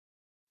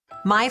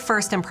My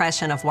first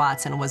impression of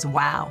Watson was,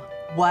 wow,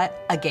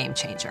 what a game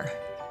changer.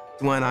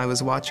 When I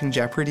was watching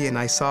Jeopardy and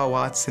I saw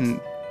Watson,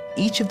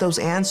 each of those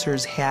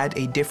answers had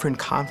a different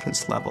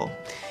confidence level.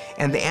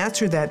 And the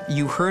answer that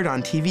you heard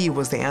on TV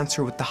was the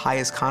answer with the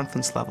highest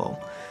confidence level.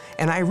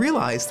 And I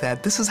realized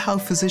that this is how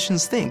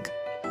physicians think.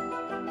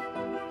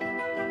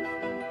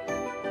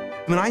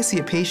 When I see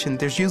a patient,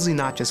 there's usually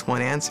not just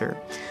one answer.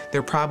 There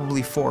are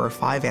probably 4 or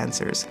 5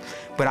 answers.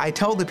 But I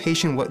tell the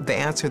patient what the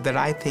answer that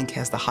I think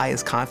has the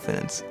highest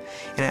confidence.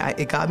 And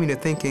it got me to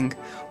thinking,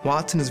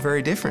 Watson is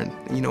very different.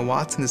 You know,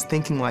 Watson is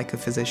thinking like a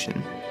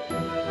physician.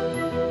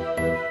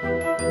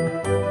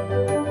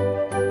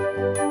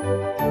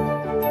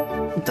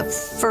 The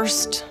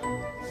first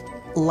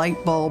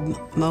light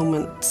bulb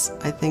moments,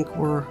 I think,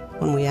 were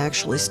when we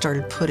actually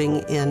started putting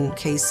in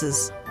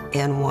cases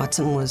and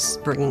Watson was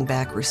bringing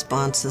back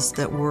responses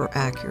that were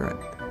accurate.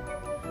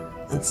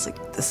 And it's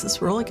like, this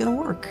is really going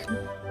to work.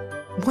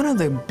 One of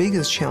the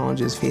biggest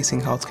challenges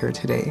facing healthcare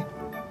today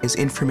is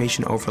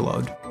information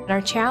overload. Our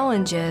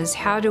challenge is,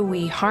 how do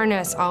we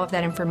harness all of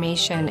that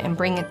information and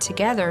bring it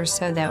together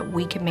so that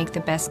we can make the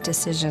best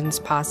decisions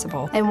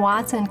possible? And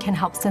Watson can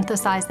help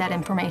synthesize that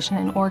information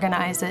and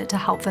organize it to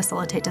help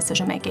facilitate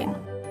decision-making.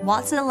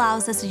 Watson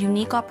allows us a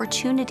unique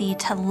opportunity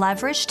to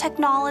leverage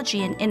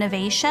technology and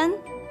innovation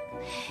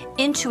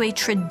into a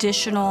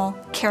traditional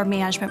care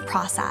management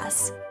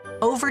process.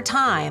 Over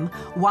time,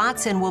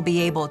 Watson will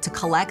be able to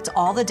collect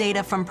all the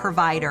data from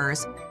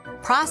providers,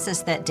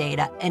 process that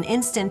data, and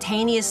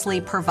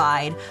instantaneously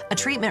provide a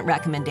treatment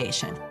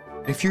recommendation.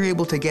 If you're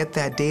able to get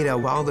that data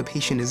while the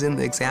patient is in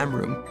the exam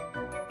room,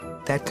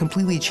 that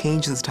completely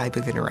changes the type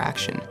of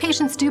interaction.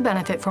 Patients do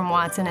benefit from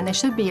Watson, and they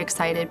should be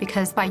excited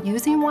because by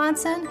using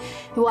Watson,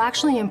 it will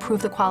actually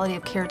improve the quality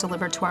of care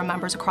delivered to our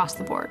members across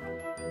the board.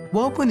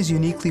 WellPoint is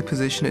uniquely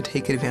positioned to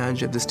take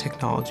advantage of this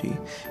technology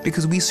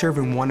because we serve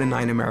 1 in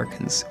 9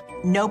 Americans.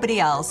 Nobody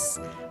else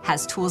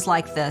has tools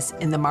like this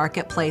in the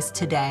marketplace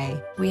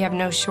today. We have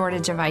no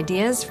shortage of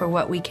ideas for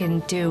what we can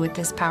do with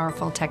this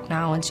powerful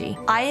technology.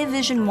 I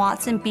envision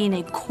Watson being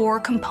a core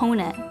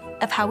component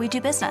of how we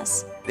do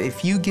business.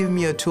 If you give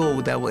me a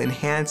tool that will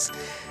enhance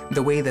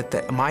the way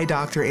that my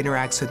doctor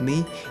interacts with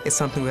me, it's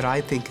something that I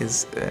think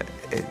is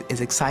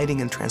exciting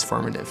and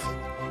transformative.